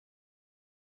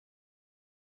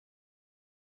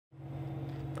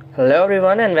Hello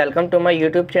everyone and welcome to my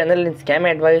YouTube channel in Scam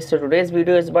Advice. So today's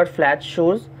video is about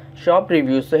Flatshoes.shop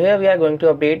Reviews. So here we are going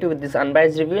to update you with this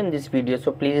unbiased review in this video.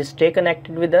 So please stay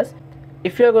connected with us.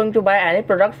 If you are going to buy any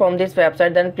product from this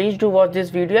website, then please do watch this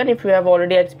video. And if you have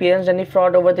already experienced any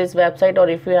fraud over this website, or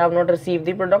if you have not received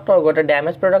the product or got a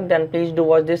damaged product, then please do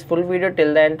watch this full video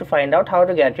till the end to find out how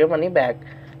to get your money back.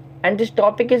 And this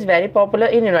topic is very popular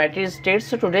in United States,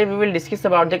 so today we will discuss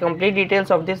about the complete details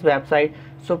of this website.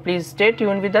 So please stay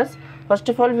tuned with us. First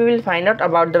of all, we will find out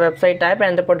about the website type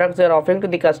and the products they are offering to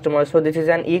the customers. So this is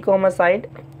an e-commerce site.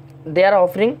 They are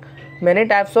offering many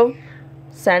types of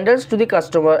sandals to the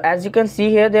customer. As you can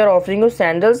see here, they are offering you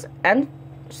sandals and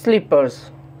slippers.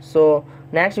 So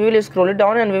next we will scroll it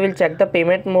down and we will check the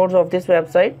payment modes of this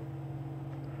website.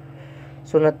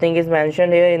 So nothing is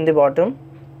mentioned here in the bottom,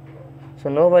 so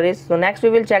no worries. So next we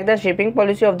will check the shipping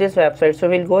policy of this website. So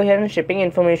we'll go here in shipping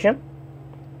information.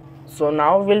 So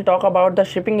now we'll talk about the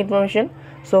shipping information.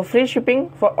 So free shipping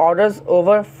for orders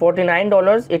over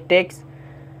 $49, it takes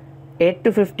 8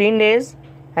 to 15 days,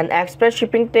 and express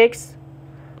shipping takes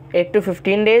 8 to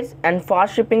 15 days, and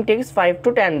fast shipping takes 5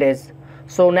 to 10 days.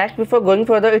 So next, before going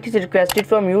further, it is requested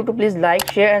from you to please like,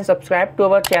 share and subscribe to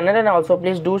our channel, and also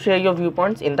please do share your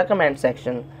viewpoints in the comment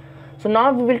section. So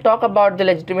now we will talk about the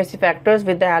legitimacy factors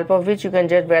with the help of which you can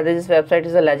judge whether this website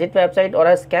is a legit website or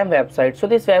a scam website. So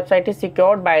this website is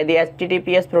secured by the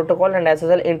HTTPS protocol and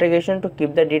SSL integration to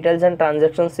keep the details and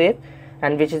transactions safe,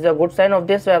 and which is a good sign of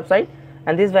this website.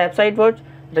 And this website was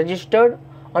registered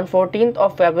on 14th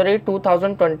of February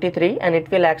 2023 and it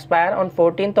will expire on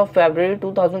 14th of February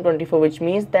 2024, which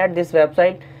means that this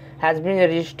website has been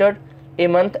registered a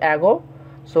month ago.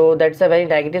 So that's a very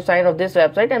negative sign of this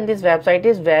website, and this website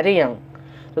is very young,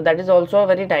 so that is also a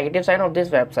very negative sign of this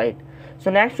website. So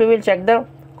next we will check the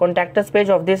contact us page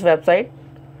of this website.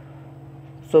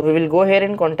 So we will go here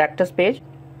in contact us page.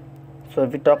 So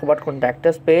if we talk about contact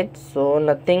us page, so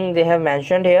nothing they have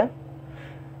mentioned here,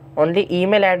 only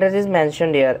email address is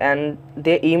mentioned here, and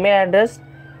their email address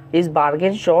is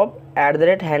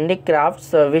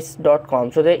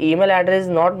bargainshop@handicraftservice.com. so the email address is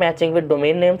not matching with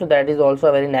domain name, so that is also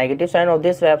a very negative sign of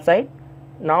this website.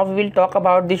 Now we will talk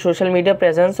about the social media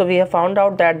presence. So we have found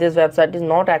out that this website is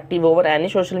not active over any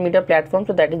social media platform,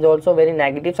 so that is also a very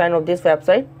negative sign of this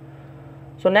website.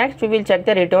 So next we will check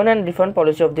the return and refund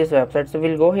policy of this website. So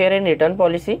we'll go here in return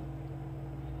policy.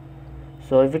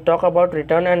 So if we talk about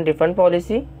return and refund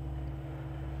policy,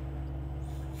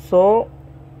 so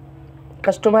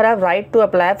customer have right to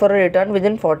apply for a return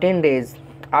within 14 days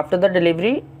after the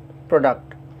delivery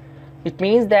product. It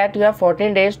means that you have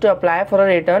 14 days to apply for a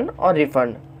return or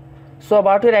refund. So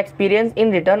about your experience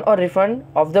in return or refund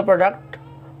of the product.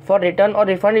 For return or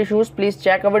refund issues, please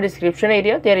check our description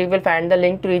area. There you will find the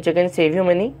link to which you can save you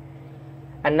money.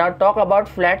 And now talk about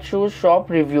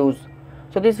Flatshoes.shop Reviews.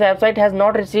 So this website has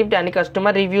not received any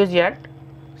customer reviews yet,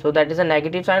 so that is a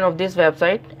negative sign of this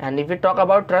website. And if we talk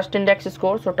about trust index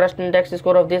score, so trust index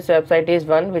score of this website is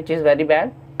 1, which is very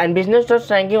bad. And business trust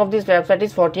ranking of this website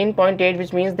is 14.8,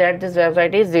 which means that this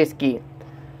website is risky.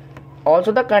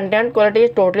 Also the content quality is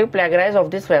totally plagiarized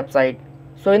of this website.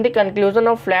 So in the conclusion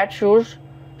of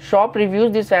Flatshoes.shop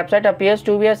Reviews, this website appears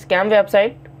to be a scam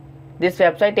website. This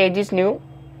website age is new.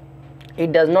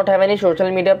 It does not have any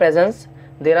social media presence.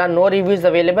 There are no reviews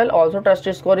available. Also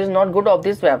trust score is not good of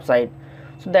this website.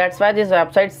 So that's why this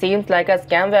website seems like a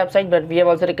scam website, but we have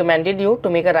also recommended you to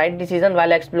make a right decision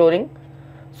while exploring.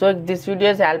 So if this video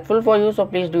is helpful for you, so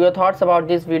please do your thoughts about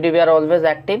this video. We are always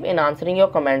active in answering your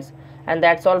comments. And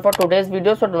that's all for today's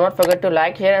video. So do not forget to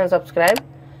like, share and subscribe,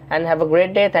 and have a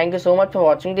great day. Thank you so much for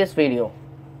watching this video.